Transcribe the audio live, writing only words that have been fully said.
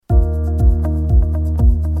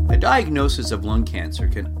diagnosis of lung cancer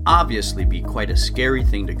can obviously be quite a scary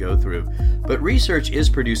thing to go through, but research is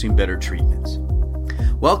producing better treatments.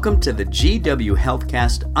 Welcome to the GW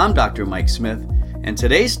Healthcast. I'm Dr. Mike Smith, and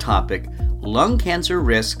today's topic, lung cancer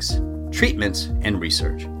risks, treatments, and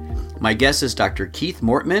research. My guest is Dr. Keith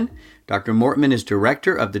Mortman. Dr. Mortman is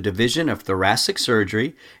director of the Division of Thoracic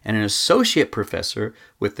Surgery and an associate professor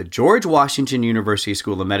with the George Washington University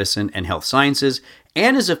School of Medicine and Health Sciences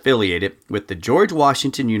and is affiliated with the George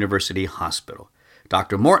Washington University Hospital.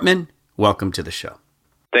 Dr. Mortman, welcome to the show.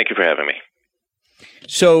 Thank you for having me.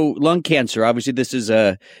 So lung cancer, obviously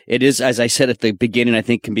it is, as I said at the beginning, I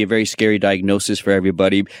think can be a very scary diagnosis for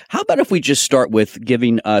everybody. How about if we just start with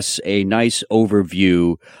giving us a nice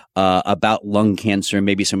overview about lung cancer and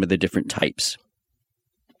maybe some of the different types?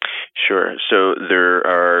 Sure. So there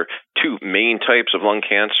are two main types of lung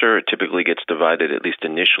cancer. It typically gets divided, at least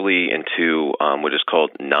initially, into what is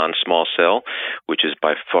called non-small cell, which is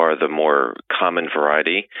by far the more common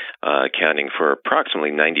variety, accounting for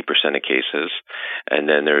approximately 90% of cases. And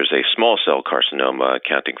then there's a small cell carcinoma,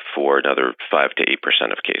 accounting for another 5 to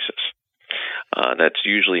 8% of cases. That's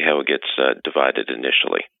usually how it gets divided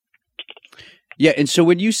initially. Yeah, and so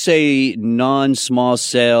when you say non-small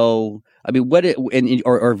cell, I mean,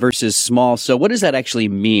 or versus small cell, what does that actually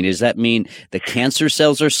mean? Does that mean the cancer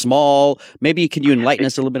cells are small? Maybe can you enlighten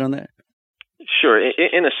us a little bit on that? Sure.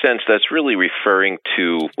 In a sense, that's really referring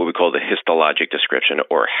to what we call the histologic description,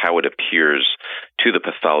 or how it appears to the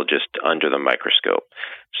pathologist under the microscope.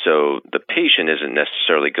 So the patient isn't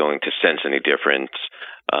necessarily going to sense any difference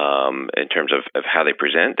in terms of how they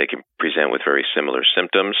present. They can present with very similar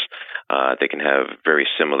symptoms. They can have very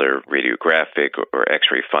similar radiographic or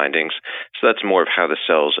X-ray findings. So that's more of how the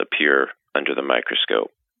cells appear under the microscope.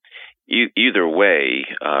 Either way,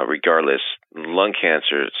 regardless, lung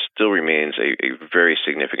cancer still remains a very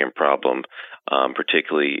significant problem,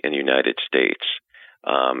 particularly in the United States.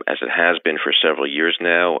 As it has been for several years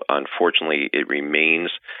now, unfortunately, it remains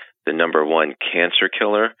the number one cancer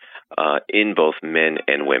killer in both men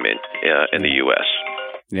and women in the U.S.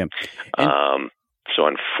 Yeah. So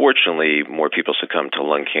unfortunately, more people succumb to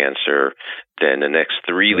lung cancer than the next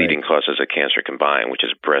three leading causes of cancer combined, which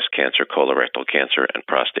is breast cancer, colorectal cancer, and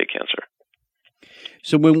prostate cancer.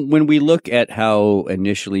 So when we look at how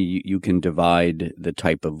initially you can divide the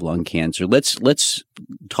type of lung cancer, let's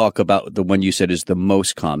talk about the one you said is the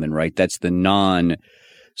most common, right? That's the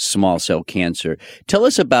non-small cell cancer. Tell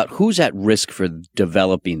us about who's at risk for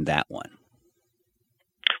developing that one.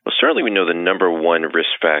 Well, certainly we know the number one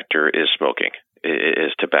risk factor is smoking.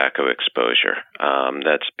 Is tobacco exposure.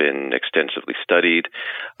 That's been extensively studied,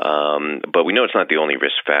 but we know it's not the only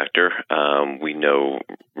risk factor. We know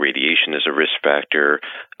radiation is a risk factor.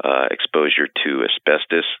 Exposure to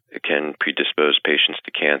asbestos can predispose patients to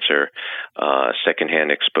cancer. Secondhand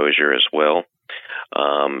exposure as well.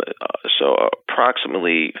 So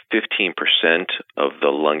approximately 15% of the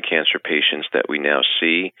lung cancer patients that we now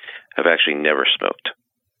see have actually never smoked.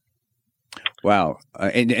 Wow.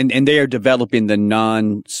 And they are developing the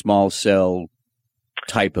non-small cell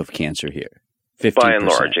type of cancer here. 15%. By and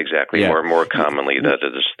large, exactly. Yeah. More commonly, that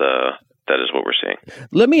is what we're seeing.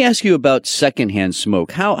 Let me ask you about secondhand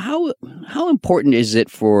smoke. How important is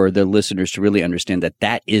it for the listeners to really understand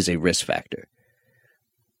that is a risk factor?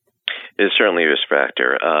 It's certainly a risk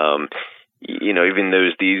factor. Even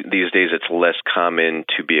these days, it's less common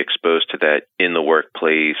to be exposed to that in the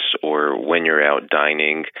workplace or when you're out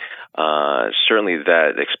dining. Certainly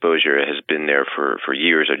that exposure has been there for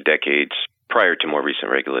years or decades prior to more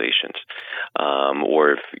recent regulations.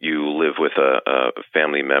 Or if you live with a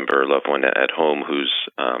family member or loved one at home who's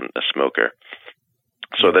a smoker.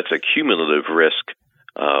 So that's a cumulative risk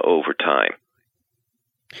over time.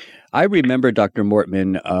 I remember, Dr.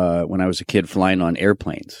 Mortman, when I was a kid flying on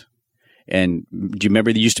airplanes. And do you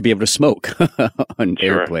remember they used to be able to smoke on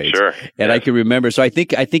airplanes? Sure. And yes. I can remember. So I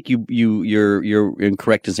think you're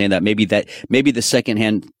incorrect in saying that maybe the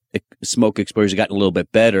secondhand smoke exposure got a little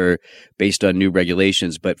bit better based on new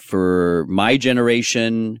regulations. But for my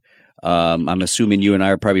generation, I'm assuming you and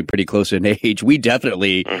I are probably pretty close in age. We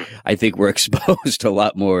definitely, I think, were exposed a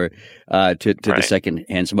lot more to the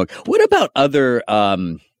secondhand smoke. What about other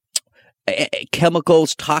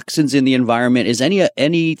chemicals, toxins in the environment? Is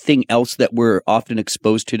anything else that we're often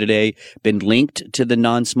exposed to today been linked to the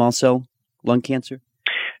non-small cell lung cancer?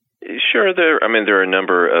 Sure. There are a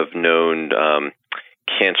number of known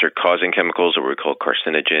cancer-causing chemicals, or what we call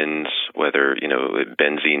carcinogens, whether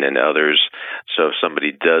benzene and others. So if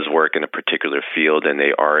somebody does work in a particular field and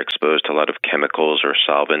they are exposed to a lot of chemicals or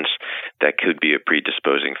solvents, that could be a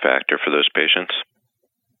predisposing factor for those patients.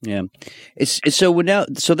 Yeah. So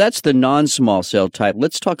that's the non-small cell type.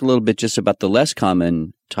 Let's talk a little bit just about the less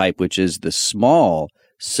common type, which is the small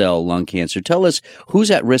cell lung cancer. Tell us who's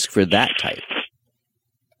at risk for that type.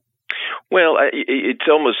 Well, it's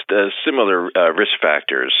almost similar risk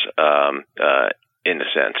factors in a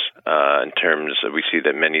sense. In terms of, we see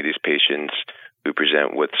that many of these patients who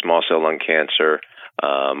present with small cell lung cancer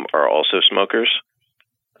are also smokers.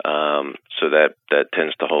 So that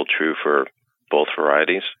tends to hold true for both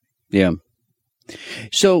varieties. Yeah.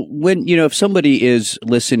 So when, if somebody is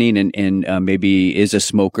listening and maybe is a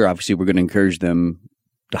smoker, obviously we're going to encourage them,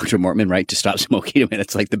 Dr. Mortman, right, to stop smoking. I mean,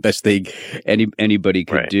 it's like the best thing anybody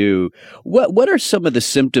could do. What are some of the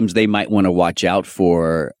symptoms they might want to watch out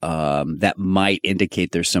for that might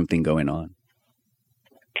indicate there's something going on?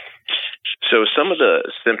 So some of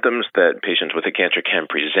the symptoms that patients with the cancer can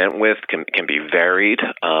present with can be varied,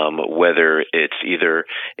 whether it's either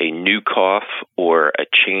a new cough or a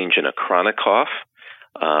change in a chronic cough,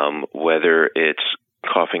 whether it's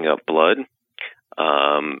coughing up blood,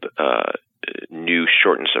 new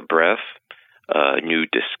shortness of breath, new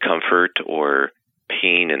discomfort or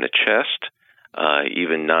pain in the chest,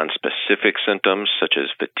 even nonspecific symptoms such as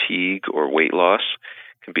fatigue or weight loss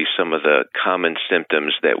can be some of the common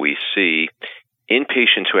symptoms that we see in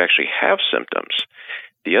patients who actually have symptoms.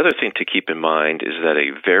 The other thing to keep in mind is that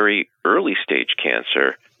a very early stage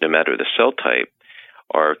cancer, no matter the cell type,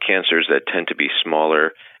 are cancers that tend to be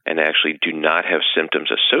smaller and actually do not have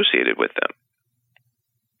symptoms associated with them.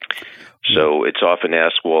 So it's often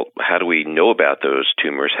asked, well, how do we know about those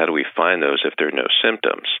tumors? How do we find those if there are no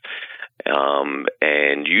symptoms?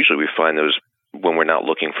 And usually we find those when we're not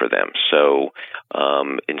looking for them. So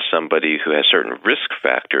in somebody who has certain risk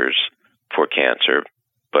factors for cancer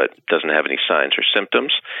but doesn't have any signs or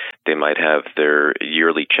symptoms, they might have their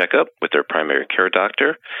yearly checkup with their primary care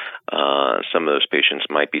doctor. Some of those patients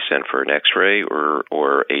might be sent for an X-ray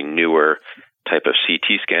or a newer type of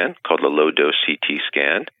CT scan called the low-dose CT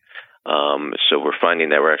scan. So we're finding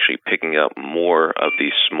that we're actually picking up more of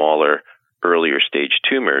these smaller, earlier stage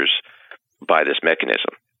tumors by this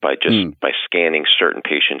mechanism, by scanning certain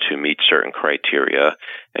patients who meet certain criteria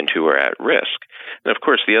and who are at risk. And of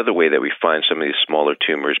course, the other way that we find some of these smaller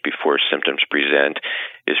tumors before symptoms present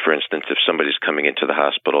is, for instance, if somebody's coming into the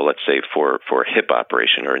hospital, let's say for a hip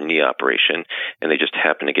operation or a knee operation, and they just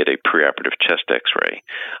happen to get a preoperative chest X-ray.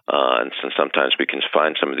 And so sometimes we can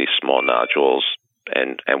find some of these small nodules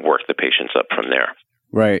and work the patients up from there.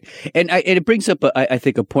 Right, and it brings up, I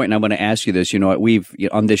think, a point, and I want to ask you this.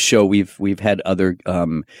 On this show, we've had other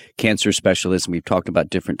cancer specialists, and we've talked about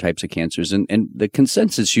different types of cancers, and the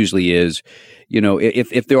consensus usually is,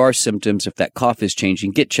 if there are symptoms, if that cough is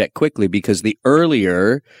changing, get checked quickly, because the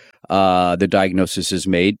earlier the diagnosis is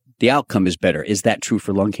made, the outcome is better. Is that true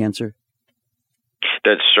for lung cancer?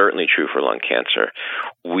 That's certainly true for lung cancer.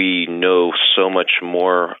 We know so much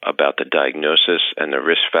more about the diagnosis and the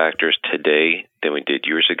risk factors today than we did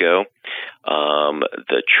years ago.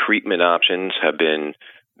 The treatment options have been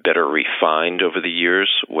better refined over the years,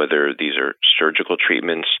 whether these are surgical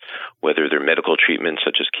treatments, whether they're medical treatments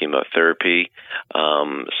such as chemotherapy.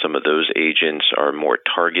 Some of those agents are more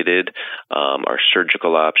targeted. Our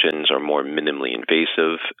surgical options are more minimally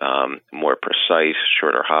invasive, more precise,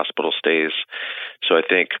 shorter hospital stays. So I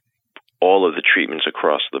think all of the treatments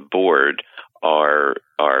across the board are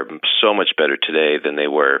so much better today than they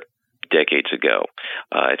were decades ago.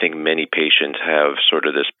 I think many patients have sort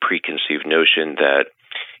of this preconceived notion that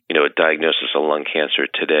a diagnosis of lung cancer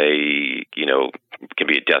today, can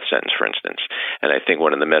be a death sentence, for instance. And I think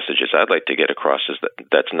one of the messages I'd like to get across is that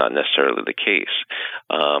that's not necessarily the case.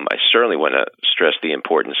 I certainly want to stress the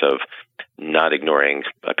importance of not ignoring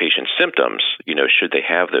a patient's symptoms, should they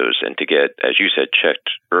have those, and to get, as you said,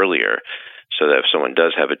 checked earlier, so that if someone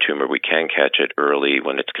does have a tumor, we can catch it early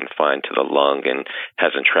when it's confined to the lung and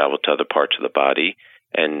hasn't traveled to other parts of the body.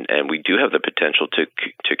 And we do have the potential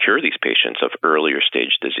to cure these patients of earlier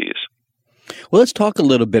stage disease. Well, let's talk a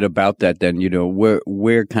little bit about that then.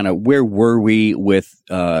 Where were we with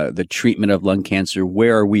the treatment of lung cancer?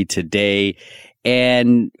 Where are we today?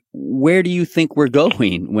 And where do you think we're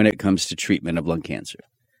going when it comes to treatment of lung cancer?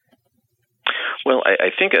 Well, I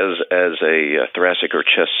think as a thoracic or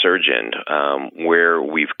chest surgeon, where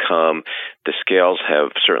we've come, the scales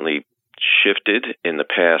have certainly shifted in the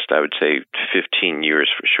past, I would say 15 years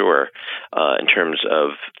for sure, in terms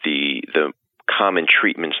of the common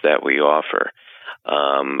treatments that we offer.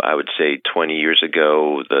 I would say 20 years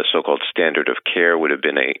ago, the so-called standard of care would have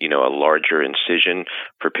been a larger incision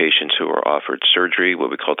for patients who were offered surgery, what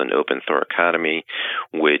we called an open thoracotomy,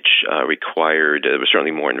 which required, it was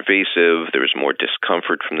certainly more invasive. There was more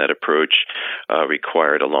discomfort from that approach,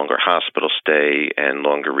 required a longer hospital stay and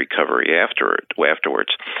longer recovery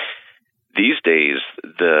afterwards. These days,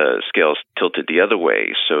 the scale's tilted the other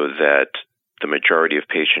way so that the majority of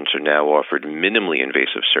patients are now offered minimally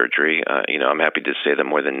invasive surgery. I'm happy to say that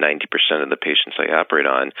more than 90% of the patients I operate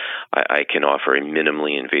on, I can offer a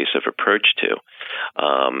minimally invasive approach to.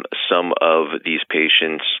 Some of these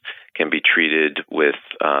patients can be treated with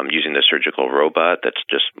using the surgical robot. That's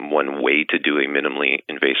just one way to do a minimally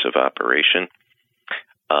invasive operation.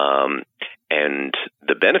 And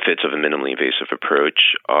the benefits of a minimally invasive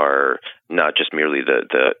approach are not just merely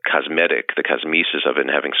the cosmesis of it and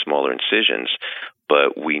having smaller incisions,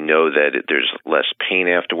 but we know that there's less pain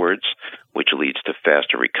afterwards, which leads to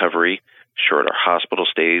faster recovery, shorter hospital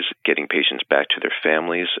stays, getting patients back to their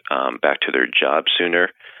families, back to their jobs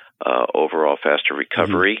sooner, overall faster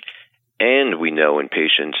recovery. Mm-hmm. And we know in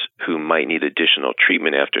patients who might need additional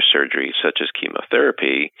treatment after surgery, such as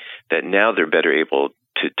chemotherapy, that now they're better able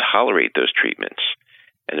to tolerate those treatments.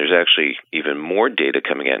 And there's actually even more data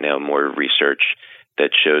coming out now, more research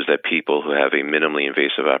that shows that people who have a minimally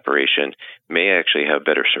invasive operation may actually have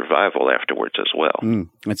better survival afterwards as well.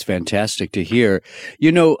 That's fantastic to hear.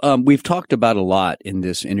 We've talked about a lot in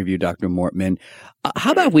this interview, Dr. Mortman.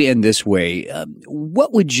 How about we end this way?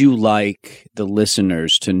 What would you like the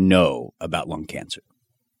listeners to know about lung cancer?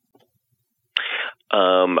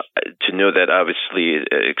 To know that obviously an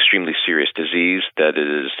extremely serious disease, that it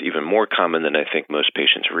is even more common than I think most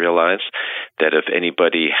patients realize, that if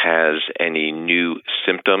anybody has any new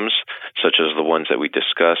symptoms, such as the ones that we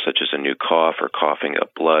discussed, such as a new cough or coughing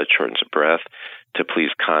up blood, shortness of breath, to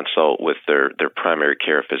please consult with their primary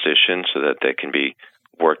care physician so that they can be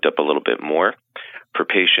worked up a little bit more. For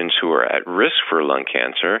patients who are at risk for lung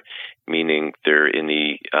cancer, meaning they're in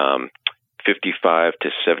the 55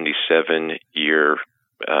 to 77 year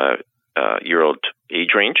old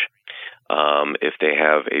age range. If they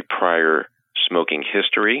have a prior smoking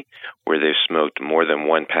history where they've smoked more than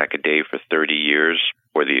one pack a day for 30 years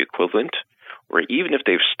or the equivalent, or even if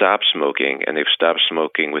they've stopped smoking and they've stopped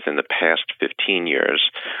smoking within the past 15 years,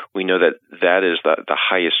 we know that that is the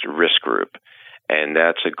highest risk group. And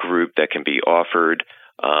that's a group that can be offered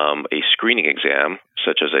a screening exam,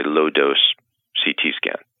 such as a low-dose CT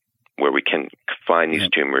scan, where we can find these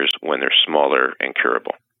tumors when they're smaller and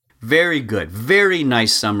curable. Very good. Very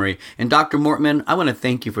nice summary. And Dr. Mortman, I want to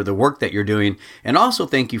thank you for the work that you're doing, and also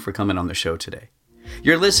thank you for coming on the show today.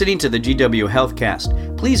 You're listening to the GW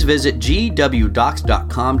Healthcast. Please visit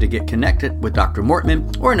gwdocs.com to get connected with Dr.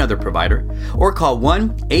 Mortman or another provider, or call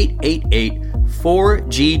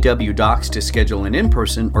 1-888-4GW-DOCS to schedule an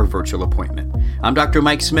in-person or virtual appointment. I'm Dr.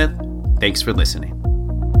 Mike Smith. Thanks for listening.